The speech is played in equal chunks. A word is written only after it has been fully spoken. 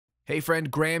Hey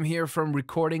friend, Graham here from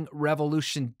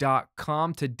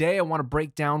recordingrevolution.com. Today I want to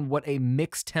break down what a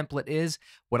mix template is,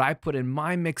 what I put in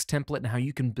my mix template, and how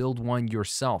you can build one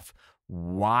yourself.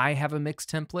 Why have a mix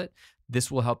template?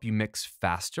 This will help you mix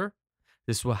faster.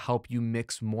 This will help you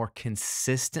mix more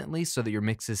consistently so that your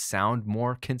mixes sound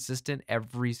more consistent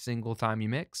every single time you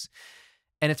mix.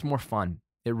 And it's more fun.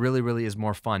 It really, really is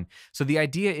more fun. So the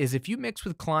idea is if you mix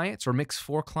with clients or mix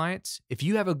for clients, if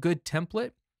you have a good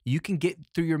template, you can get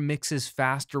through your mixes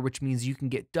faster, which means you can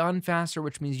get done faster,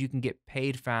 which means you can get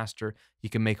paid faster. You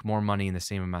can make more money in the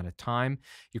same amount of time.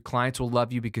 Your clients will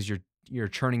love you because you're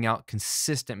churning out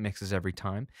consistent mixes every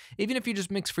time. Even if you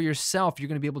just mix for yourself, you're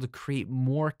going to be able to create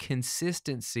more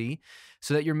consistency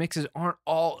so that your mixes aren't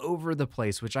all over the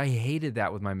place, which I hated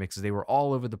that with my mixes. They were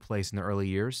all over the place in the early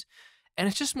years. And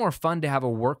it's just more fun to have a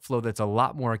workflow that's a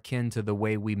lot more akin to the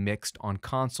way we mixed on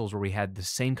consoles, where we had the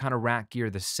same kind of rack gear,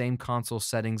 the same console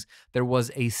settings. There was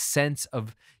a sense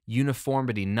of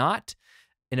uniformity, not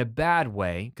in a bad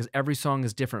way, because every song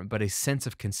is different, but a sense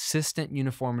of consistent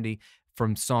uniformity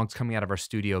from songs coming out of our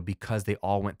studio because they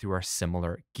all went through our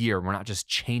similar gear. We're not just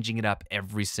changing it up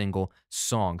every single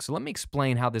song. So let me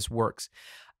explain how this works.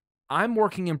 I'm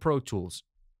working in Pro Tools.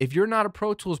 If you're not a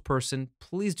Pro Tools person,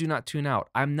 please do not tune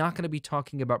out. I'm not going to be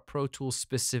talking about Pro Tools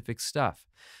specific stuff.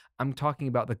 I'm talking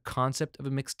about the concept of a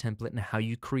mix template and how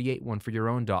you create one for your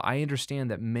own DAW. I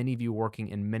understand that many of you are working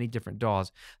in many different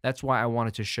DAWs. That's why I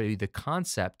wanted to show you the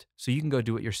concept so you can go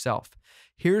do it yourself.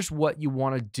 Here's what you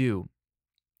want to do.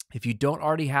 If you don't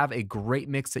already have a great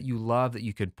mix that you love that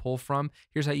you can pull from,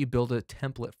 here's how you build a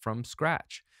template from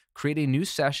scratch. Create a new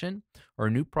session or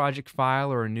a new project file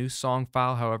or a new song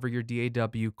file, however your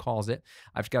DAW calls it.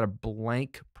 I've got a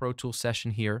blank Pro Tools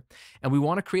session here, and we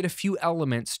want to create a few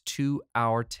elements to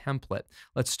our template.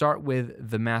 Let's start with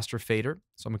the master fader.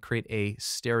 So I'm going to create a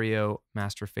stereo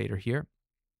master fader here,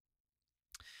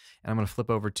 and I'm going to flip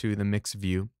over to the mix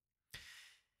view.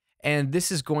 And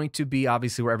this is going to be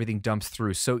obviously where everything dumps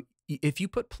through. So if you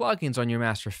put plugins on your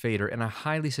master fader, and I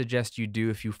highly suggest you do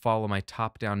if you follow my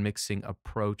top-down mixing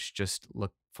approach, just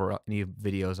look for any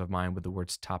videos of mine with the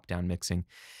words top-down mixing.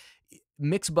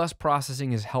 Mix bus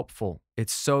processing is helpful.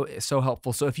 It's so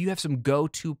helpful. So if you have some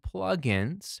go-to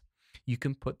plugins, you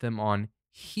can put them on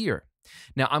here.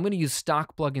 Now, I'm going to use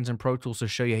stock plugins in Pro Tools to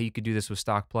show you how you could do this with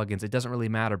stock plugins. It doesn't really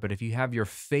matter, but if you have your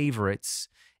favorites,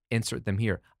 insert them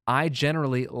here. I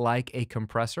generally like a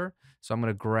compressor, so I'm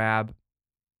going to grab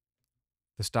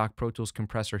the stock Pro Tools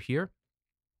compressor here.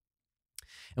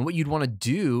 And what you'd want to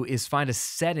do is find a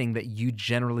setting that you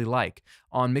generally like.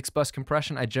 On mix bus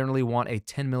compression, I generally want a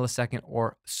 10 millisecond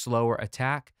or slower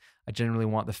attack. I generally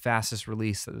want the fastest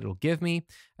release that it'll give me.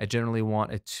 I generally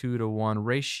want a 2-to-1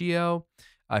 ratio.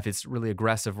 If it's really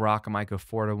aggressive rock, I might go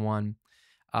 4-to-1.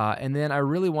 And then I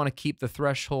really want to keep the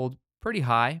threshold pretty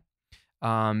high.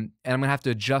 And I'm going to have to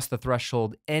adjust the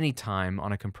threshold anytime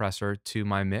on a compressor to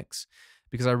my mix,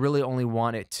 because I really only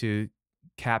want it to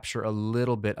capture a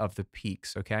little bit of the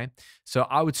peaks, okay? So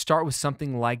I would start with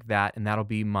something like that, and that'll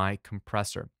be my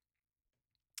compressor.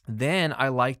 Then I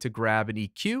like to grab an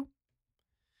EQ.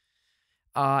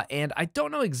 And I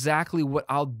don't know exactly what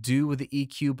I'll do with the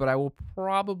EQ, but I will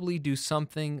probably do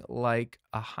something like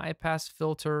a high-pass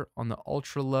filter on the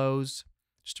ultra lows,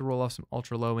 just to roll off some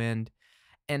ultra low end.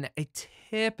 And I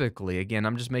typically, again,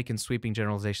 I'm just making sweeping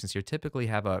generalizations here, typically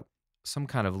have some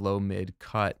kind of low mid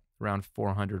cut around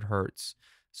 400 hertz.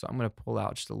 So I'm going to pull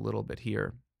out just a little bit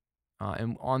here.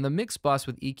 And on the mix bus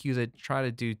with EQs, I try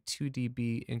to do 2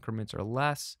 dB increments or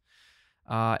less.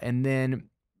 And then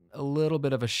a little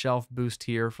bit of a shelf boost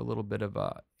here for a little bit of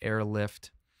a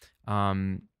airlift.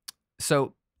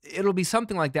 So it'll be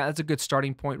something like that. That's a good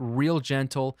starting point, real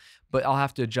gentle, but I'll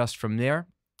have to adjust from there.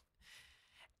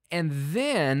 And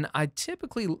then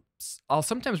I'll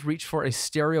sometimes reach for a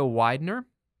stereo widener.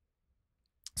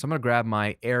 So I'm going to grab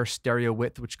my Air stereo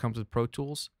width, which comes with Pro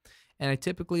Tools, and I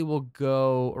typically will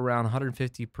go around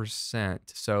 150%,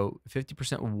 so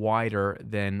 50% wider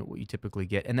than what you typically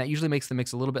get. And that usually makes the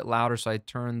mix a little bit louder, so I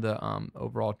turn the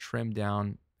overall trim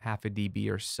down 0.5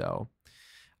 dB or so.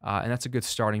 And that's a good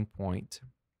starting point.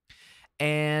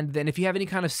 And then if you have any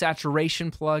kind of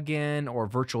saturation plugin or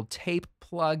virtual tape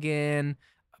plugin,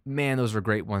 man, those are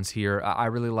great ones here. I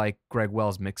really like Greg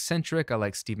Wells' Mixcentric. I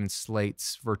like Steven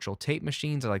Slate's Virtual Tape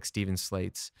Machines. I like Steven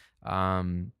Slate's,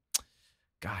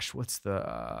 what's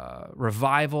the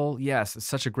Revival? Yes, it's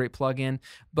such a great plugin.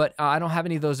 But I don't have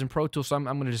any of those in Pro Tools, so I'm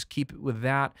going to just keep it with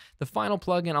that. The final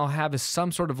plugin I'll have is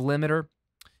some sort of limiter.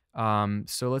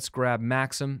 So let's grab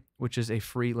Maxim, which is a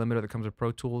free limiter that comes with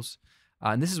Pro Tools.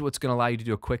 And this is what's going to allow you to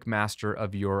do a quick master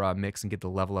of your mix and get the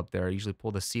level up there. I usually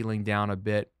pull the ceiling down a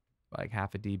bit. like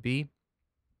half a dB.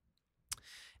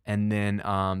 And then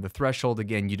the threshold,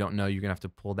 again, you don't know. You're going to have to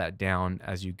pull that down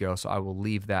as you go. So I will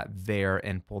leave that there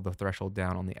and pull the threshold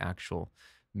down on the actual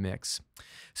mix.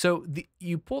 So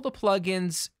you pull the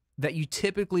plugins that you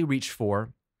typically reach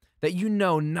for, that you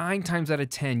know 9 times out of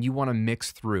 10 you want to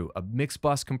mix through. A mix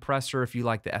bus compressor if you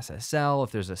like the SSL,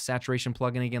 if there's a saturation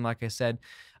plugin, again, like I said,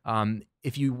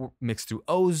 if you mix through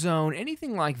Ozone,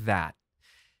 anything like that,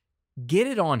 get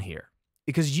it on here.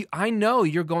 Because I know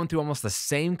you're going through almost the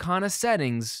same kind of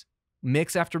settings,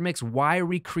 mix after mix. Why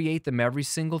recreate them every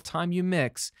single time you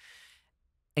mix?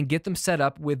 And get them set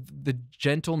up with the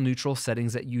gentle neutral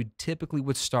settings that you typically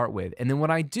would start with. And then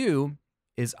what I do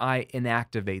is I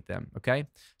inactivate them, okay?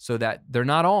 So that they're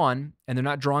not on and they're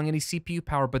not drawing any CPU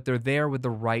power, but they're there with the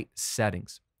right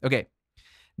settings. Okay,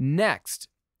 next,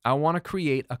 I want to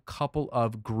create a couple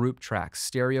of group tracks,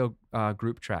 stereo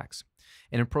group tracks.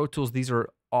 And in Pro Tools, these are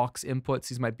aux inputs.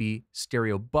 These might be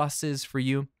stereo buses for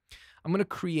you. I'm going to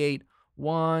create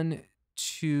 1,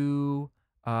 2,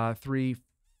 3,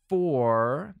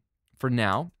 4 for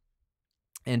now.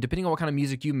 And depending on what kind of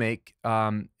music you make,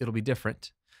 it'll be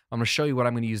different. I'm going to show you what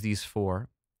I'm going to use these for.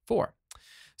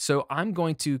 So I'm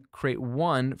going to create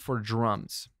one for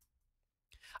drums.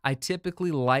 I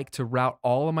typically like to route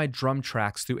all of my drum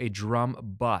tracks through a drum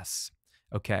bus.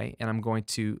 Okay, and I'm going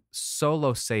to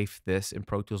solo safe this in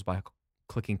Pro Tools by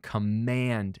clicking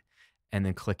Command and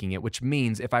then clicking it, which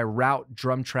means if I route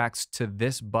drum tracks to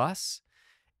this bus,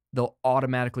 they'll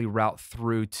automatically route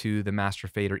through to the master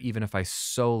fader. Even if I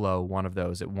solo one of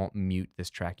those, it won't mute this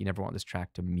track. You never want this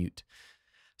track to mute.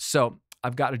 So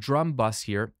I've got a drum bus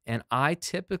here, and I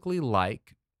typically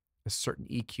like a certain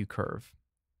EQ curve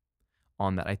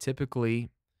on that. I typically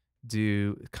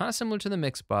do kind of similar to the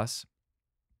mix bus,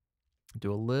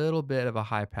 do a little bit of a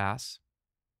high pass.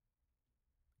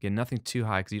 Again, nothing too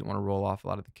high because you don't want to roll off a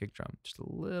lot of the kick drum. Just a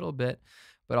little bit.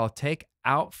 But I'll take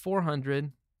out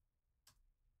 400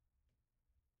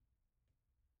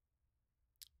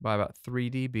 by about 3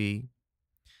 dB.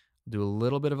 Do a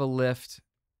little bit of a lift,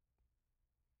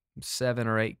 7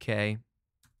 or 8K.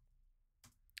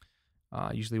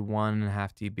 Usually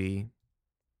 1.5 dB.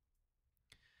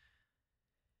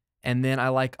 And then I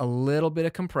like a little bit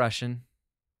of compression.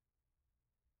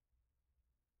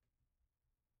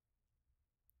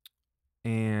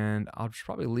 And I'll just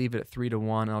probably leave it at 3 to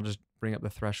 1. And I'll just bring up the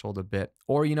threshold a bit.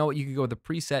 Or you know what? You could go with a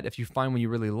preset if you find one you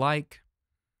really like.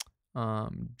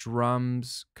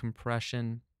 Drums,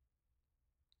 compression.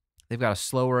 They've got a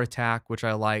slower attack, which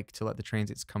I like to let the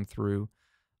transients come through.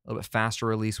 A little bit faster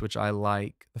release, which I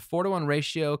like. The 4 to 1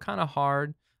 ratio, kind of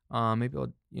hard. Maybe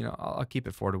I'll keep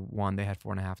it 4 to 1. They had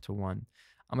 4.5 to 1.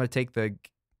 I'm going to take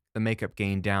the makeup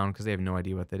gain down because they have no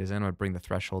idea what that is. I'm going to bring the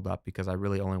threshold up because I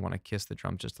really only want to kiss the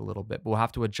drums just a little bit. But we'll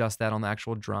have to adjust that on the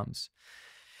actual drums.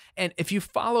 And if you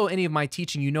follow any of my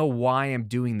teaching, you know why I'm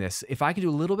doing this. If I can do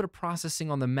a little bit of processing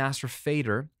on the master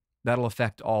fader, that'll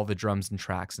affect all the drums and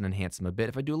tracks and enhance them a bit.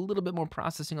 If I do a little bit more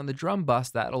processing on the drum bus,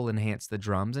 that'll enhance the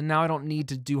drums. And now I don't need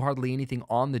to do hardly anything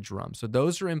on the drums. So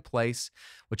those are in place,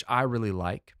 which I really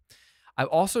like. I've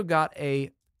also got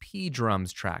a P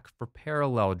drums track for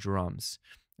parallel drums.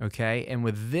 Okay, and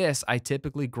with this, I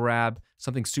typically grab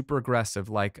something super aggressive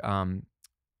like,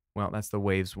 well, that's the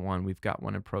Waves one. We've got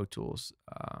one in Pro Tools,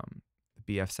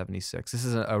 the BF76. This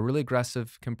is a really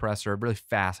aggressive compressor, really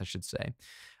fast, I should say.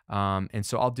 And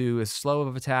so I'll do as slow of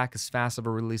an attack, as fast of a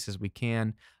release as we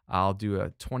can. I'll do a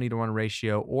 20 to 1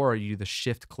 ratio, or you do the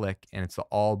shift click, and it's the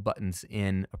all buttons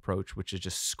in approach, which is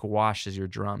just squashes your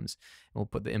drums. And we'll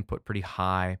put the input pretty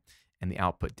high and the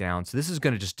output down. So this is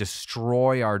going to just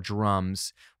destroy our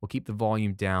drums. We'll keep the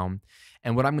volume down.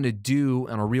 And what I'm going to do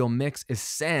on a real mix is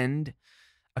send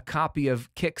a copy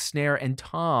of kick, snare, and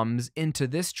toms into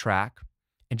this track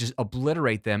and just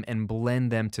obliterate them and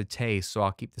blend them to taste. So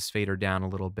I'll keep this fader down a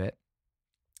little bit.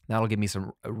 That'll give me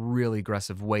some really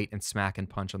aggressive weight and smack and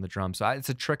punch on the drum. So it's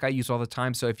a trick I use all the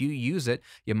time. So if you use it,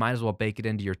 you might as well bake it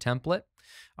into your template.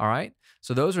 All right,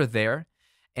 so those are there.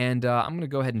 And I'm going to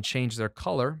go ahead and change their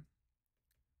color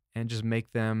and just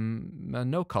make them a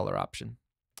no color option.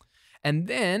 And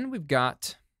then we've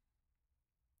got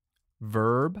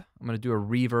verb. I'm going to do a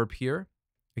reverb here.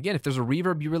 Again, if there's a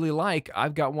reverb you really like,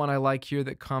 I've got one I like here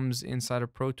that comes inside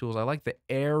of Pro Tools. I like the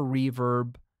Air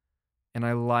Reverb, and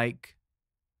I like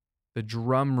the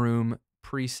Drum Room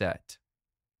preset.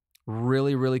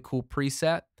 Really, really cool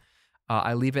preset.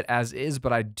 I leave it as is,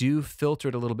 but I do filter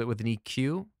it a little bit with an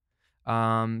EQ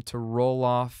to roll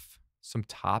off some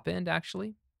top end,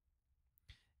 actually,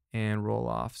 and roll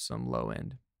off some low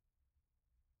end.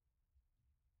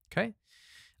 Okay.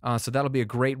 So that'll be a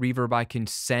great reverb I can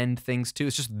send things to.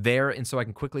 It's just there, and so I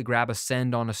can quickly grab a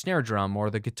send on a snare drum or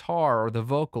the guitar or the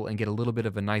vocal and get a little bit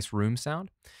of a nice room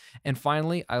sound. And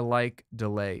finally, I like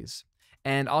delays.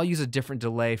 And I'll use a different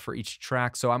delay for each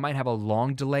track. So I might have a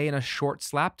long delay and a short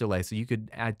slap delay. So you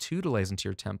could add 2 delays into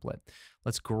your template.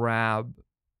 Let's grab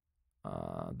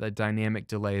the dynamic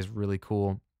delay is really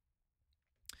cool.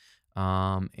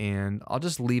 And I'll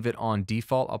just leave it on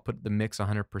default. I'll put the mix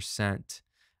 100%.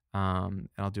 And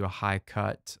I'll do a high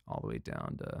cut all the way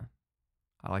down to,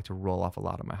 I like to roll off a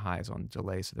lot of my highs on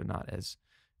delay so they're not as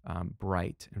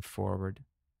bright and forward.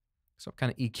 So I'm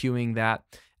kind of EQing that,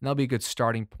 and that'll be a good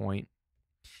starting point.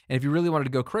 And if you really wanted to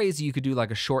go crazy, you could do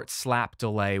like a short slap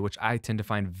delay, which I tend to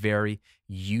find very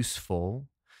useful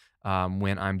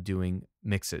when I'm doing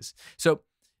mixes. So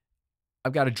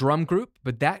I've got a drum group,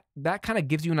 but that kind of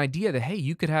gives you an idea that, hey,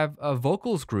 you could have a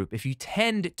vocals group. If you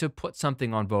tend to put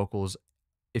something on vocals,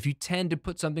 if you tend to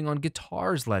put something on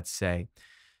guitars, let's say,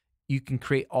 you can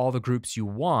create all the groups you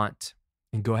want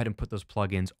and go ahead and put those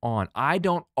plugins on. I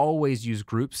don't always use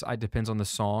groups. It depends on the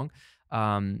song.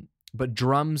 But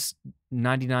drums,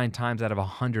 99 times out of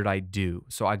 100, I do.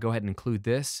 So I go ahead and include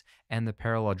this and the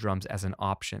parallel drums as an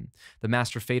option. The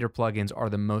master fader plugins are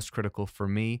the most critical for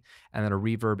me, and then a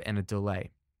reverb and a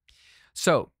delay.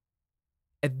 So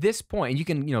at this point, you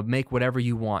can make whatever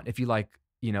you want. If you like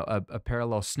a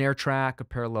parallel snare track, a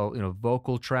parallel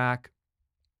vocal track,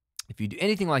 if you do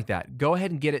anything like that, go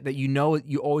ahead and get it that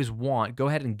you always want. Go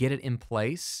ahead and get it in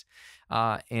place,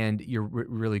 and you're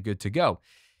really good to go.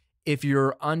 If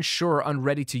you're unsure,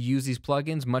 unready to use these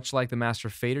plugins, much like the master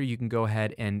fader, you can go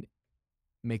ahead and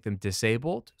make them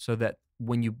disabled so that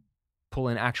when you pull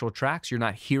in actual tracks, you're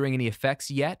not hearing any effects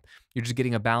yet. You're just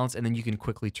getting a balance, and then you can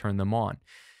quickly turn them on.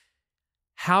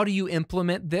 How do you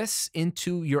implement this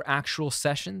into your actual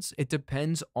sessions? It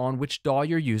depends on which DAW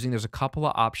you're using. There's a couple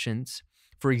of options.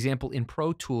 For example, in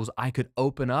Pro Tools, I could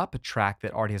open up a track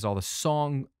that already has all the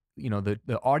song,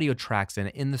 the audio tracks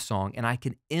in the song, and I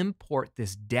can import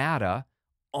this data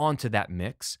onto that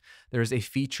mix. There's a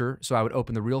feature, so I would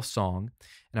open the real song,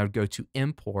 and I would go to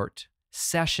Import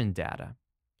Session Data.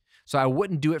 So I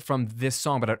wouldn't do it from this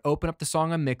song, but I'd open up the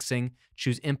song I'm mixing,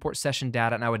 choose Import Session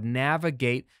Data, and I would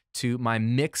navigate to my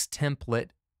mix template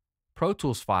Pro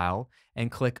Tools file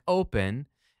and click Open,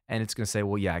 and it's going to say,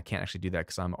 well, yeah, I can't actually do that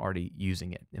because I'm already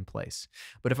using it in place.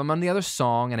 But if I'm on the other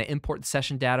song and I import the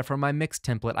session data from my mix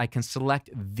template, I can select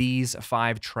these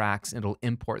 5 tracks and it'll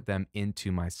import them into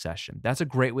my session. That's a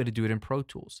great way to do it in Pro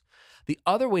Tools. The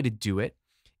other way to do it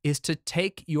is to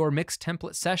take your mix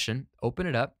template session, open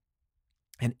it up,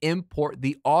 and import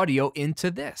the audio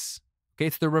into this. Okay,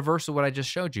 it's the reverse of what I just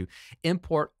showed you.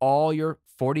 Import all your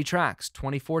 40 tracks,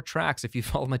 24 tracks, if you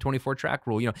follow my 24 track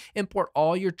rule, import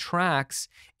all your tracks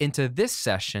into this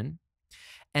session,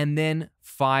 and then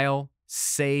file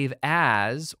save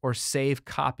as or save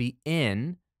copy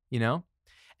in,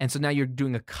 and so now you're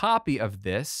doing a copy of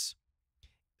this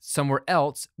somewhere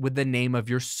else with the name of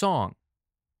your song.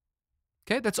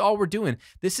 Okay, that's all we're doing.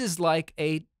 This is like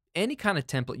any kind of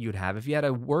template you'd have. If you had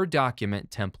a Word document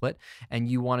template and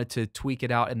you wanted to tweak it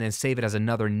out and then save it as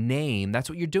another name, that's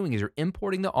what you're doing, is you're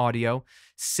importing the audio,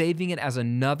 saving it as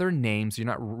another name, so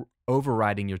you're not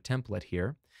overriding your template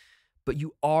here. But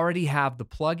you already have the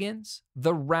plugins,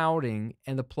 the routing,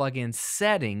 and the plugin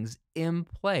settings in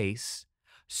place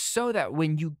so that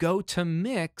when you go to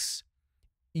mix,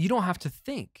 you don't have to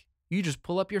think. You just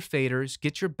pull up your faders,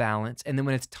 get your balance, and then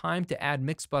when it's time to add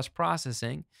mix bus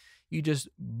processing, you just,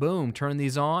 boom, turn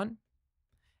these on,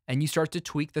 and you start to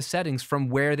tweak the settings from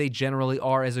where they generally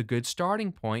are as a good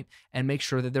starting point and make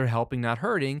sure that they're helping, not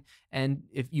hurting. And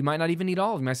if you might not even need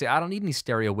all of them. You might say, I don't need any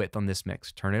stereo width on this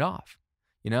mix. Turn it off.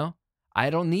 I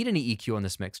don't need any EQ on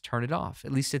this mix. Turn it off.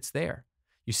 At least it's there.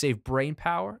 You save brain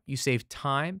power, you save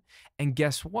time, and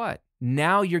guess what?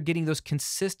 Now you're getting those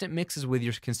consistent mixes with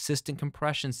your consistent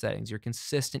compression settings, your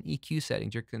consistent EQ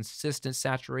settings, your consistent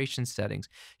saturation settings,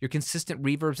 your consistent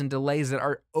reverbs and delays that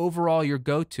are overall your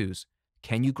go-tos.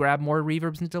 Can you grab more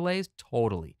reverbs and delays?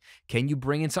 Totally. Can you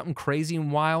bring in something crazy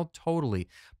and wild? Totally.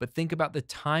 But think about the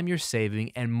time you're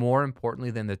saving, and more importantly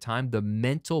than the time, the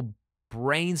mental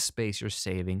brain space you're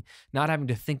saving, not having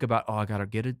to think about, I got to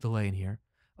get a delay in here.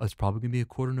 Oh, it's probably going to be a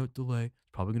quarter note delay. It's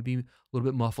probably going to be a little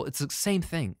bit muffled. It's the same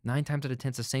thing. 9 times out of 10,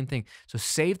 it's the same thing. So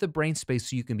save the brain space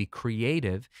so you can be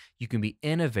creative, you can be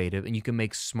innovative, and you can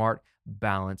make smart,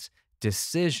 balanced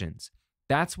decisions.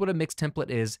 That's what a mix template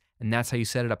is, and that's how you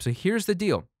set it up. So here's the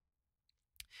deal.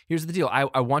 Here's the deal.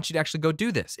 I want you to actually go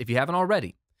do this. If you haven't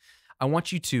already, I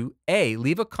want you to,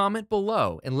 leave a comment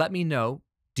below and let me know,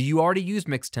 Do you already use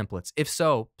mixed templates? If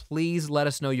so, please let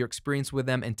us know your experience with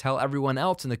them and tell everyone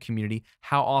else in the community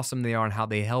how awesome they are and how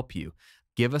they help you.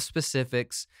 Give us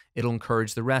specifics. It'll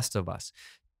encourage the rest of us.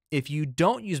 If you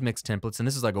don't use mixed templates, and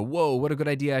this is like a, whoa, what a good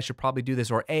idea, I should probably do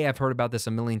this, or A, I've heard about this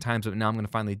a million times, but now I'm going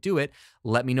to finally do it,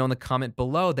 let me know in the comment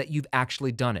below that you've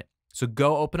actually done it. So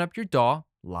go open up your DAW,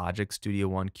 Logic, Studio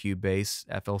One, Cubase,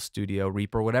 FL Studio,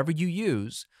 Reaper, whatever you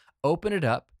use, open it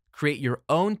up, create your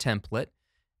own template,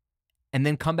 and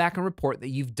then come back and report that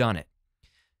you've done it.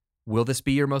 Will this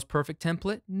be your most perfect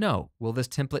template? No. Will this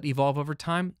template evolve over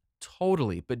time?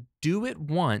 Totally. But do it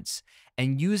once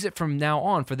and use it from now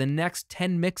on for the next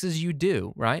 10 mixes you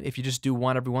do, right? If you just do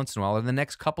one every once in a while, or the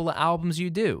next couple of albums you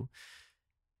do,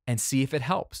 and see if it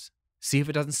helps. See if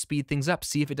it doesn't speed things up.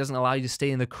 See if it doesn't allow you to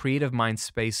stay in the creative mind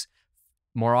space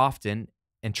more often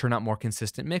and churn out more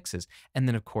consistent mixes. And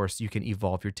then, of course, you can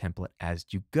evolve your template as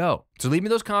you go. So leave me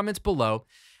those comments below.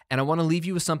 And I want to leave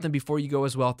you with something before you go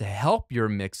as well to help your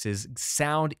mixes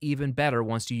sound even better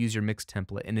once you use your mix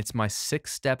template. And it's my 6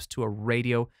 steps to a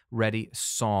radio-ready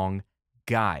song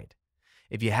guide.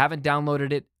 If you haven't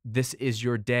downloaded it, this is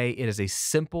your day. It is a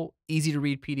simple,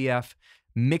 easy-to-read PDF.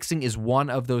 Mixing is one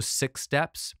of those 6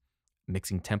 steps.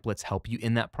 Mixing templates help you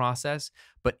in that process.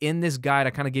 But in this guide, I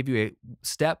kind of give you a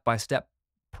step-by-step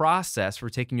process for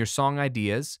taking your song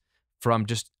ideas from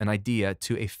just an idea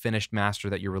to a finished master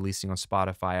that you're releasing on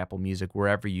Spotify, Apple Music,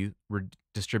 wherever you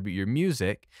distribute your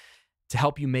music, to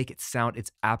help you make it sound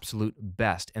its absolute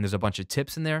best. And there's a bunch of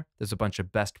tips in there. There's a bunch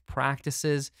of best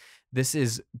practices. This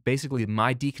is basically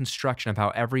my deconstruction of how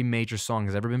every major song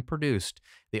has ever been produced.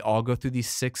 They all go through these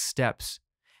 6 steps.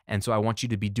 And so I want you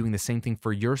to be doing the same thing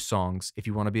for your songs. If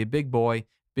you want to be a big boy,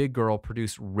 big girl,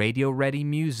 produce radio-ready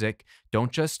music.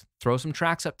 Don't just throw some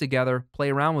tracks up together, play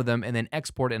around with them, and then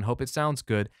export it and hope it sounds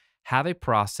good. Have a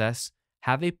process,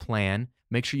 have a plan.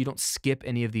 Make sure you don't skip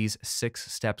any of these 6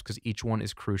 steps because each one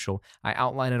is crucial. I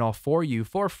outline it all for you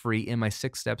for free in my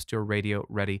 6 steps to a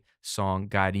radio-ready song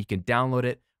guide. You can download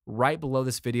it right below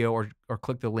this video or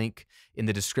click the link in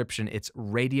the description. It's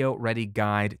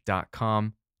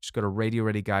radioreadyguide.com. Just go to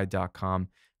radioreadyguide.com,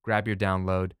 grab your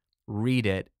download, read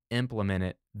it, implement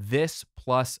it. This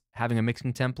plus having a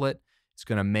mixing template is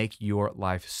going to make your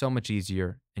life so much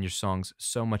easier and your songs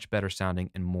so much better sounding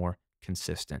and more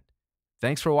consistent.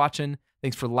 Thanks for watching.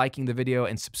 Thanks for liking the video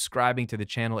and subscribing to the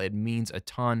channel. It means a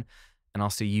ton. And I'll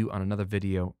see you on another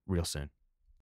video real soon.